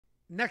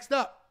Next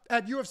up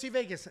at UFC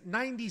Vegas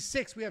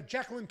 96, we have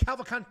Jacqueline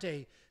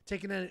Cavalcanti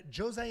taking on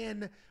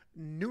Josiane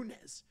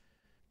Nunes.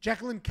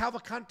 Jacqueline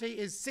Cavalcanti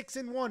is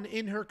 6-1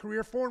 in her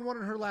career, 4-1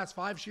 in her last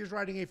 5. She is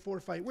riding a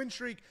 4-fight win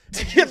streak,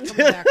 and she is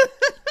coming back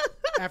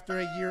after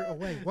a year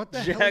away. What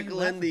the hell are you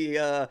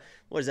laughing?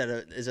 What is that?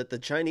 Is it the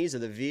Chinese or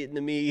the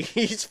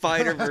Vietnamese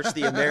fighter versus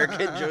the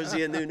American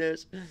Josiane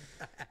Nunes?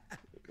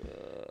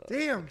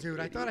 Damn, dude!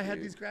 I thought I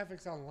had these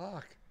graphics on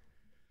lock.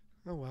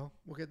 Oh well,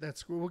 we'll get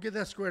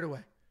that squared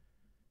away.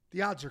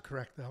 The odds are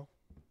correct though.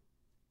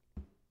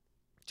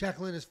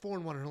 Jacqueline is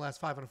 4-1 in her last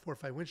 5 on a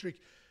 4-fight win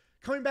streak.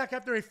 Coming back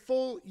after a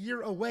full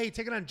year away,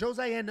 taking on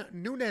Josiane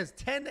Nunes,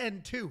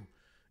 10-2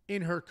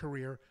 in her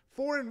career.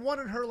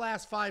 4-1 in her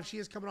last 5. She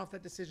is coming off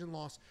that decision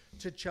loss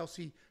to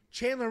Chelsea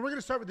Chandler. We're going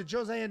to start with the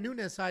Josiane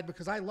Nunes side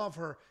because I love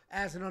her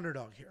as an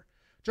underdog here.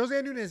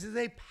 Josiane Nunes is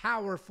a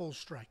powerful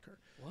striker.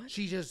 What?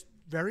 She's just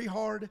very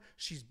hard.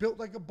 She's built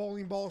like a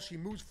bowling ball. She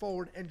moves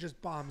forward and just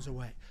bombs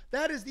away.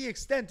 That is the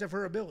extent of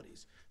her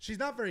abilities. She's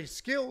not very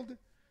skilled,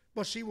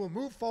 but she will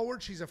move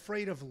forward. She's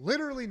afraid of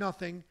literally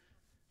nothing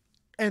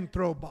and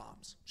throw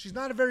bombs. She's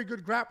not a very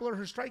good grappler.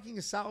 Her striking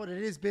is solid.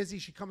 It is busy.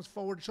 She comes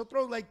forward. She'll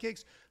throw leg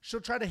kicks.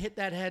 She'll try to hit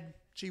that head.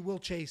 She will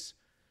chase.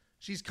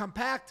 She's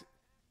compact,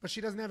 but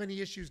she doesn't have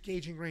any issues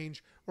gauging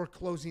range or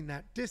closing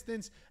that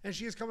distance. And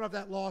she is coming off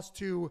that loss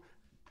to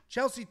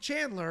Chelsea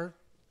Chandler,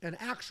 an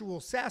actual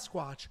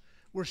Sasquatch,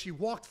 where she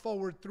walked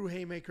forward through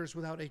haymakers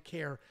without a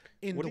care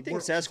in the world. What do you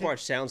think Sasquatch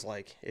sounds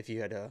like if you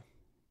had to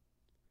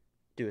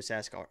do a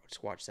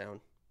Sasquatch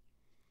sound?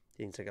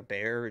 Do you think it's like a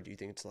bear, or do you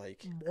think it's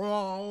like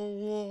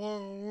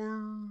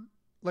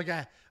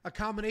a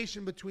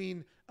combination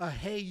between a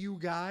hey you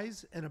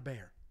guys and a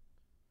bear?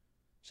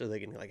 So they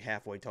can like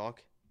halfway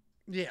talk?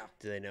 Yeah.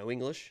 Do they know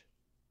English?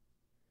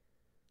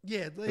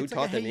 Yeah. Who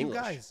taught them English?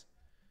 Guys.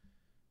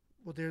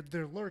 Well,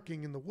 they're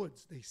lurking in the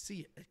woods. They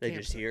see it. They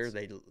just hear.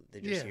 They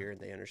just hear and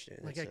they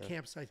understand. Like at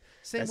campsites.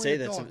 Same way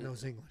a dog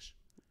knows English.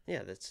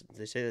 Yeah,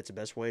 they say that's the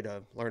best way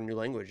to learn a new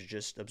language.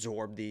 Just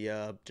absorb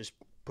just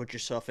put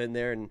yourself in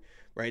there and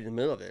right in the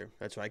middle of it.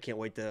 That's why I can't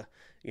wait to,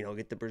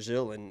 get to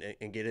Brazil and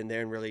get in there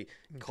and really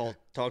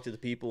talk to the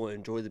people and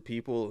enjoy the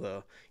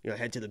people.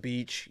 Head to the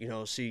beach.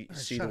 See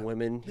the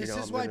women. This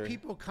is why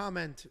people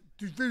comment,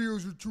 these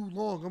videos are too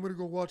long. I'm gonna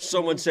go watch.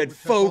 Someone said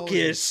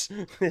focus.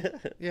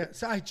 Yeah.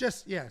 So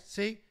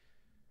see,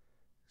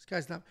 this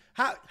guy's not.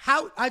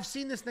 How I've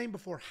seen this name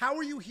before. How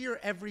are you here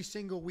every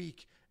single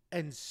week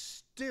and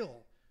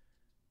still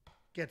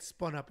get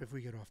spun up if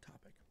we get off topic?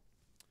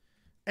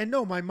 And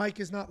no, my mic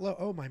is not low.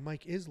 Oh, my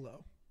mic is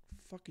low.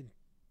 Fucking.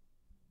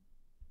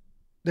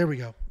 There we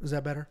go. Is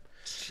that better?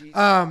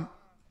 Jeez.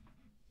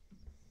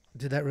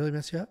 Did that really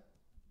mess you up?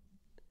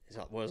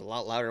 It was a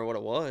lot louder than what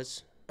it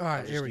was. All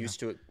right, here we go. Used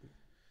to it.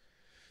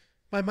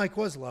 My mic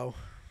was low.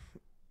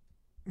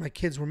 My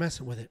kids were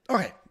messing with it.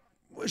 Okay.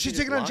 She's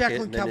taking on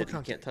Jacqueline Cavalcanti.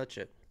 You can't touch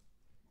it.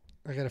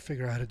 I got to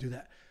figure out how to do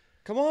that.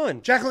 Come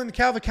on. Jacqueline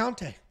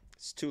Cavalcanti.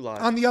 It's too loud.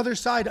 On the other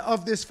side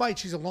of this fight,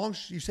 she's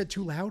you said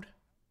too loud?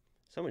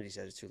 Somebody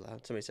said it's too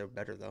loud. Somebody said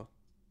better, though.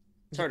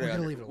 It's hard to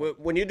leave it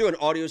when you're doing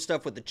audio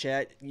stuff with the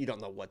chat, you don't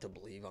know what to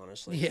believe,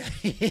 honestly. Yeah.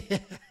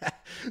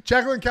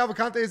 Jacqueline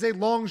Cavalcanti is a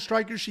long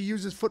striker. She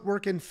uses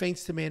footwork and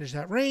feints to manage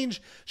that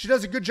range. She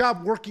does a good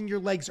job working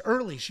your legs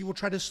early. She will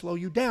try to slow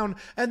you down,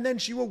 and then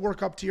she will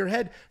work up to your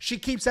head. She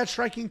keeps that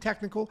striking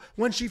technical.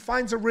 When she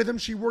finds a rhythm,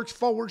 she works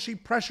forward. She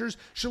pressures.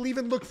 She'll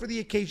even look for the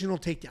occasional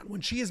takedown.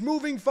 When she is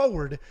moving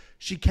forward,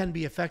 she can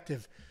be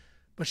effective,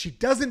 but she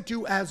doesn't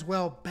do as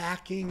well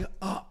backing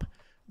up.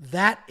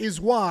 That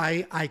is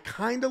why I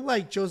kind of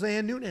like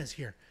Josiane Nunes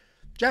here.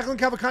 Jacqueline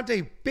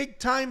Cavalcanti,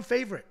 big-time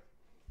favorite.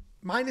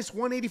 Minus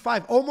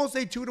 185, almost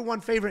a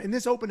 2-1 favorite. And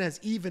this open has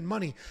even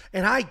money.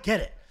 And I get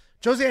it.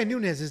 Josiane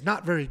Nunes is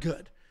not very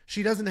good.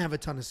 She doesn't have a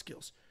ton of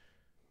skills.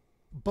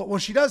 But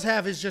what she does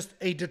have is just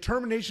a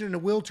determination and a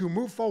will to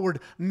move forward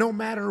no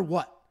matter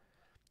what.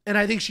 And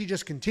I think she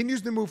just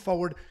continues to move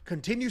forward,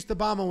 continues to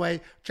bomb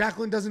away.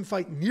 Jacqueline doesn't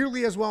fight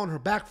nearly as well on her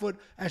back foot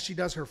as she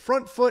does her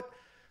front foot.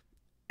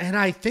 And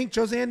I think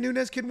Josiane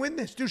Nunes can win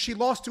this. Dude, she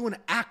lost to an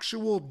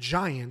actual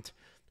giant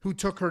who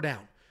took her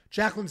down.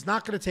 Jacqueline's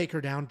not going to take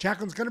her down.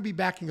 Jacqueline's going to be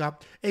backing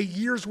up. A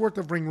year's worth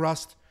of ring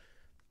rust.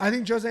 I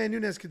think Josiane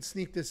Nunes could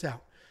sneak this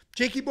out.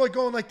 Jakey boy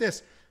going like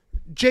this.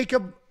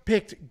 Jacob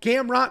picked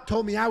Gamrot,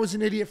 told me I was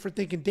an idiot for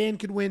thinking Dan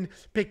could win.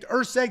 Picked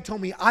Urseg,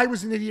 told me I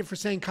was an idiot for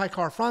saying Kai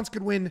Kara-France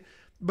could win.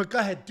 But go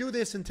ahead, do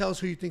this and tell us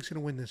who you think's going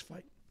to win this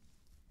fight.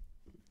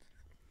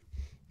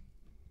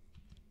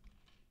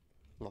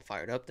 I'm all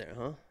fired up there,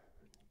 huh?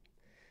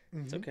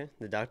 It's okay.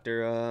 The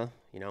doctor,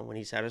 when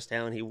he sat us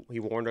down, he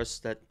warned us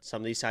that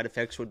some of these side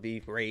effects would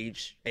be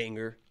rage,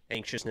 anger,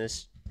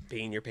 anxiousness,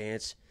 pee in your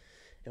pants.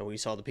 And we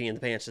saw the pee in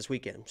the pants this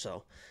weekend.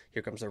 So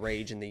here comes the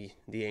rage and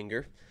the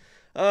anger.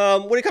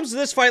 When it comes to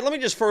this fight, let me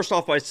just first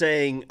off by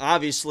saying,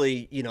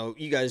 obviously,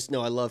 you guys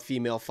know I love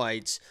female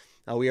fights.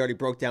 We already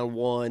broke down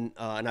one,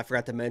 and I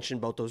forgot to mention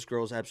both those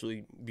girls,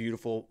 absolutely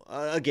beautiful.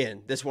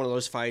 Again, this is one of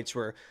those fights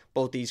where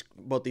both these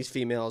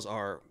females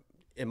are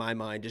in my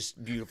mind,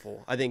 just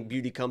beautiful. I think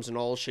beauty comes in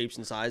all shapes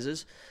and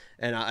sizes,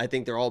 and I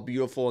think they're all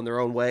beautiful in their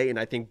own way, and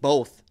I think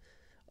both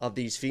of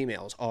these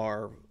females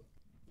are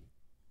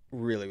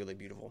really, really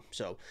beautiful.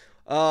 So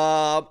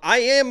I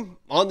am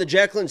on the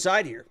Jacqueline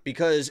side here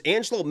because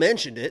Angelo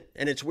mentioned it,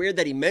 and it's weird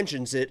that he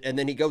mentions it and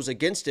then he goes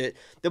against it.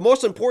 The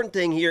most important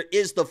thing here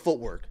is the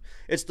footwork.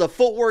 It's the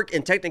footwork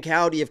and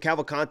technicality of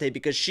Cavalcanti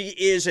because she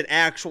is an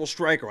actual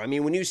striker. I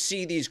mean, when you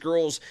see these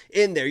girls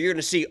in there, you're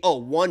going to see, oh,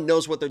 one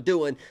knows what they're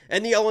doing,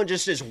 and the other one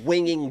just is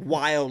winging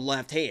wild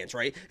left hands,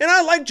 right? And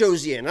I like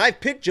Josiane, and I've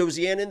picked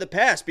Josiane in the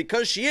past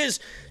because she is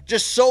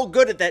just so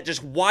good at that,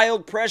 just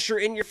wild pressure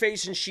in your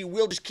face, and she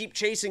will just keep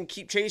chasing,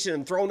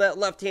 and throwing that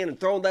left hand and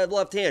throwing that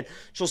left hand.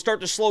 She'll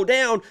start to slow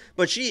down,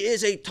 but she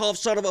is a tough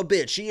son of a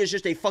bitch. She is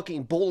just a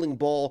fucking bowling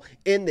ball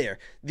in there.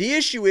 The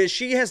issue is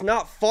she has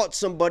not fought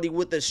somebody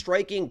with the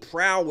striking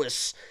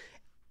prowess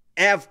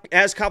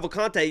as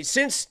Cavalcanti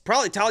since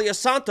probably Talia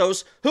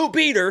Santos, who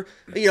beat her,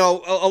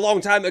 a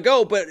long time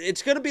ago. But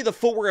it's going to be the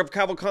footwork of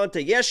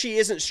Cavalcanti. Yes, she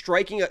isn't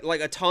striking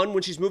like a ton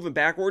when she's moving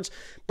backwards,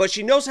 but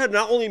she knows how to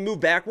not only move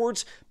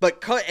backwards,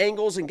 but cut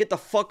angles and get the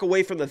fuck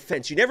away from the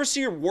fence. You never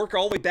see her work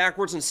all the way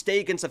backwards and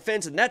stay against the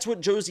fence, and that's what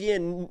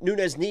Josiane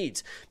Nunes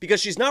needs because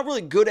she's not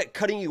really good at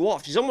cutting you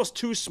off. She's almost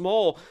too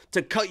small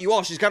to cut you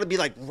off. She's got to be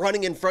like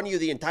running in front of you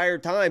the entire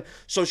time.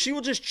 So she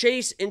will just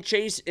chase and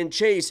chase and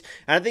chase.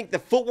 And I think the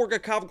footwork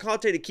of Cavalcanti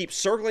to keep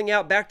circling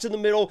out back to the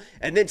middle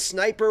and then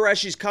snipe her as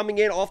she's coming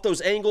in off those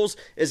angles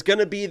is going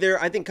to be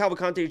there. I think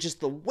Cavalcanti is just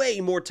the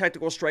way more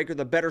technical striker,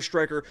 the better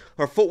striker.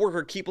 Her footwork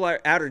will keep her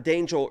out of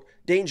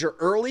danger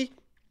early.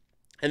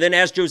 And then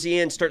as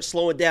Josiane starts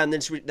slowing down,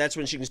 that's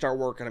when she can start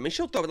working. I mean,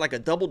 she'll throw like a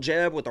double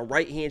jab with a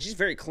right hand. She's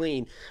very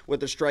clean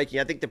with her striking.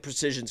 I think the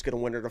precision is going to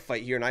win her the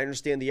fight here, and I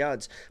understand the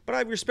odds. But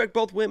I respect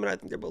both women. I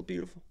think they're both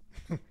beautiful.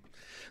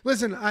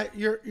 Listen,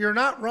 you're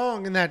not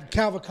wrong in that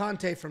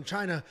Cavalcanti from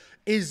China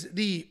is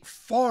the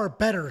far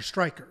better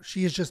striker.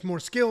 She is just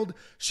more skilled.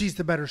 She's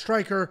the better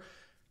striker.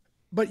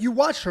 But you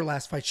watched her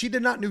last fight. She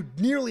did not do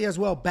nearly as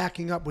well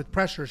backing up with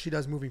pressure as she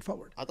does moving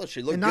forward. I thought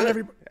she looked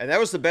good. And that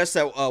was the best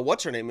that,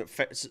 what's her name?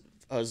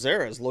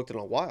 Zara has looked in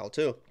a while,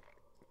 too.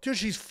 Dude,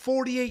 she's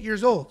 48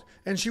 years old,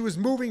 and she was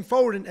moving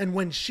forward. And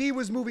when she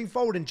was moving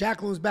forward and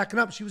Jacqueline was backing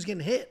up, she was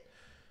getting hit.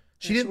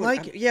 She didn't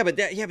like it. Yeah, but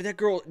that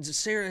girl,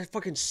 Sarah,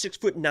 fucking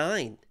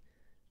 6'9".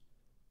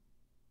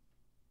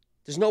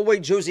 There's no way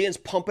Josiane's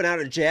pumping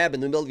out a jab in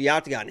the middle of the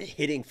octagon and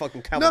hitting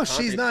fucking Cavalcanti. No,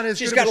 she's not as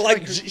she's good got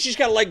to she's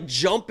got to like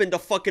jump into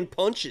fucking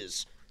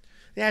punches.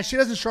 Yeah, she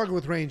doesn't struggle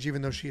with range,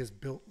 even though she is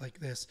built like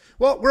this.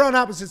 Well, we're on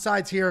opposite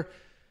sides here.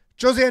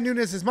 Josiane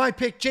Nunes is my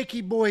pick. Jakey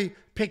Boy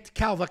picked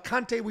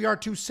Cavalcanti. We are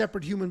two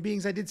separate human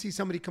beings. I did see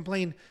somebody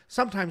complain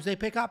sometimes they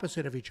pick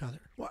opposite of each other.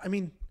 Well, I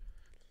mean,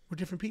 we're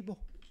different people.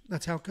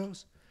 That's how it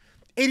goes.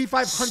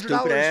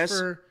 $8,500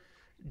 for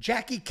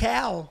Jackie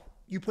Cal.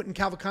 You putting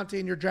Cavalcanti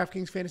in your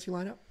DraftKings fantasy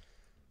lineup?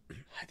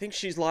 I think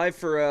she's live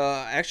for,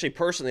 actually,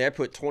 personally, I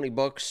put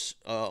 $20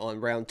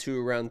 on round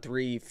 2, round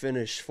 3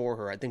 finish for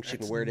her. I think she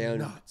can wear down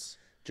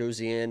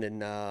Josiane.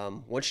 And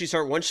once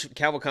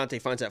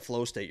Cavalcanti finds that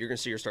flow state, you're going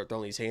to see her start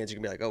throwing these hands.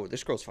 You're going to be like, oh,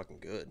 this girl's fucking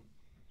good.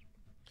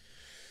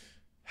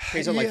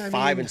 Pays on like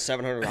 $500 and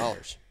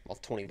 $700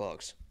 off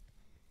 $20.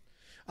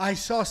 I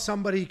saw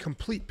somebody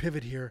complete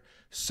pivot here.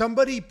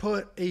 Somebody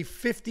put a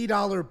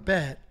 $50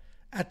 bet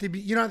at the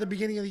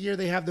beginning of the year,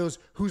 they have those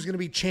who's going to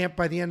be champ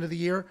by the end of the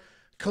year.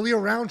 Khalil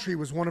Roundtree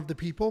was one of the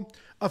people.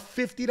 A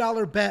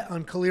 $50 bet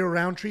on Khalil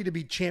Roundtree to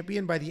be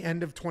champion by the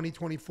end of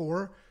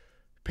 2024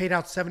 paid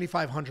out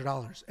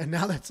 $7,500. And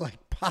now that's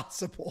like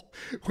possible,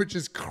 which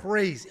is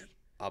crazy.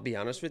 I'll be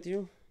honest with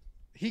you.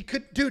 He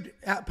could, dude,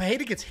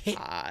 Pereira gets hit.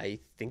 I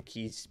think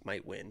he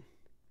might win.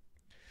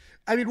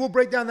 I mean, we'll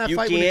break down that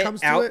fight when it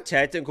comes to it. You can't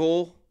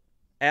out-technical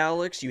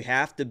Alex. You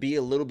have to be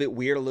a little bit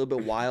weird, a little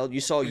bit wild.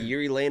 You saw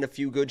Yuri land a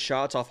few good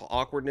shots off of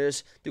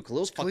awkwardness. Dude,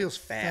 Khalil's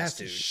fast,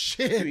 dude.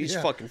 Shit. Dude, he's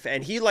fucking fast.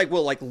 And he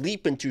will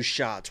leap into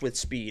shots with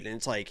speed. And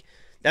it's like,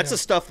 that's the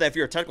stuff that if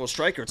you're a technical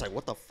striker, it's like,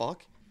 what the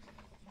fuck?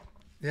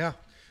 Yeah.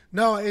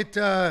 No, it's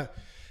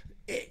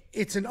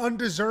an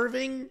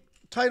undeserving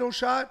title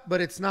shot,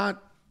 but it's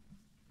not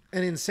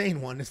an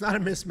insane one. It's not a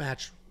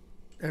mismatch,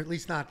 or at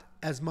least not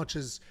as much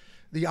as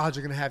the odds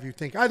are going to have you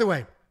think. Either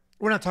way,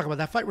 we're not talking about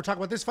that fight. We're talking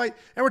about this fight,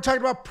 and we're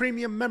talking about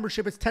premium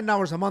membership. It's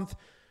 $10 a month.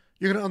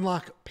 You're going to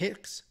unlock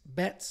picks,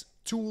 bets,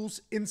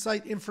 tools,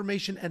 insight,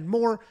 information, and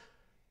more.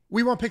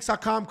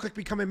 WeWantPicks.com. Click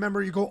Become a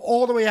Member. You go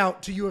all the way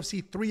out to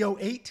UFC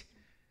 308,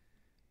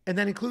 and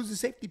that includes the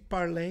safety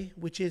parlay,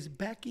 which is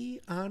Becky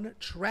on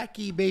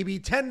Tracky, baby.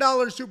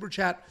 $10 super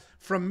chat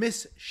from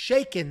Miss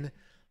Shaken.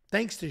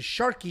 Thanks to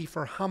Sharky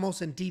for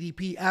Hummus and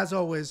DDP. As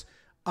always,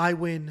 I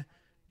win,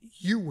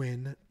 you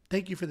win.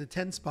 Thank you for the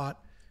 10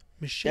 spot.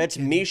 That's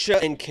Misha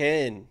and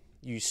Ken,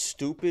 you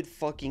stupid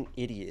fucking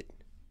idiot.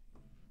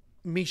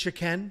 Misha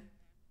Ken?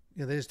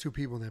 Yeah, there's two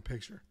people in that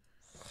picture.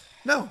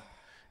 No,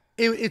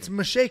 it's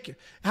Mishaken.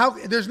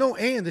 There's no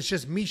and, it's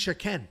just Misha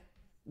Ken.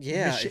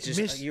 Yeah, it's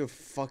just, you're a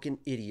fucking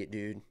idiot,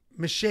 dude.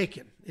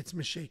 Mishaken. It's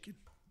Mishaken.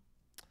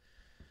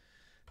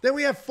 Then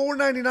we have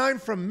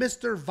 $4.99 from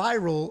Mr.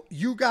 Viral.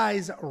 You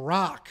guys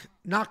rock.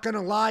 Not going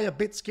to lie, a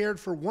bit scared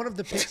for one of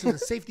the picks in the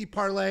safety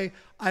parlay.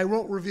 I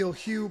won't reveal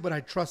who, but I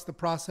trust the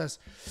process.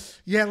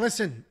 Yeah,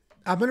 listen,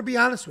 I'm going to be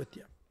honest with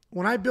you.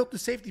 When I built the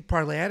safety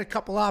parlay, I had a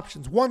couple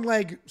options. One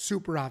leg,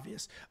 super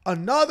obvious.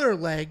 Another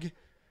leg,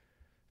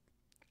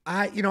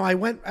 I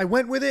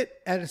went with it.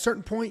 At a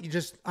certain point,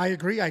 I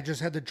agree. I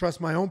just had to trust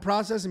my own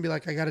process and be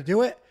like, I got to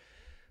do it.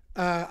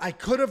 I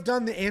could have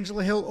done the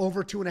Angela Hill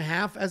over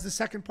 2.5 as the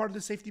second part of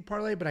the safety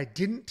parlay, but I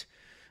didn't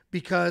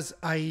because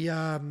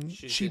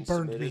she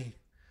burned me.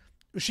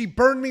 She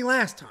burned me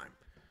last time,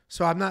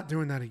 so I'm not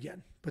doing that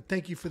again. But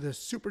thank you for the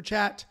super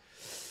chat.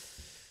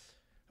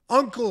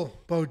 Uncle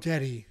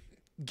Bodetti,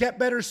 get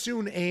better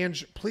soon,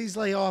 Ange. Please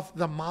lay off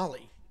the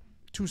Molly.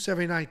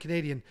 $2.79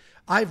 Canadian.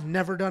 I've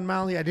never done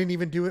Molly. I didn't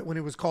even do it when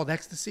it was called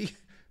ecstasy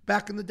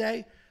back in the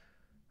day.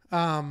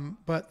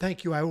 But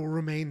thank you. I will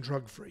remain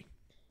drug-free.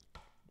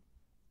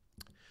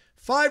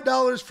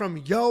 $5 from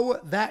Yo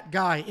That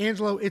Guy.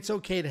 Angelo, it's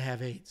okay to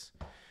have AIDS.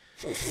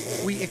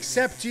 We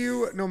accept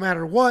you no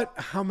matter what,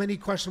 how many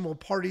questionable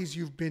parties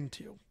you've been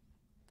to.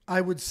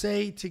 I would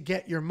say to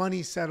get your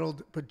money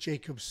settled, but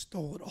Jacob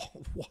stole it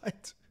all.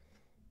 What?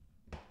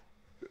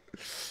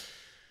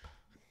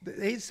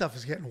 The AIDS stuff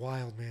is getting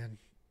wild, man.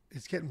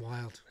 It's getting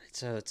wild.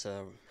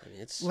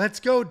 Let's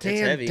go,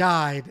 Dan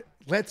died.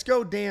 Let's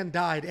go, Dan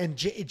died. And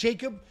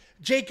Jacob,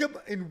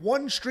 in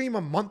one stream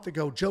a month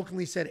ago,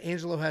 jokingly said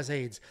Angelo has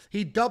AIDS.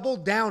 He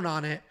doubled down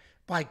on it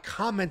by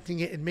commenting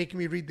it and making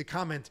me read the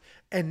comment.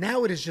 And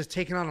now it has just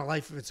taken on a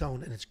life of its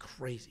own, and it's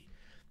crazy.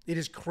 It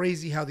is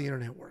crazy how the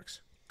internet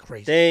works.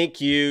 Crazy.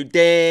 Thank you,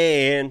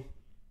 Dan.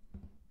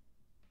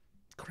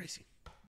 Crazy.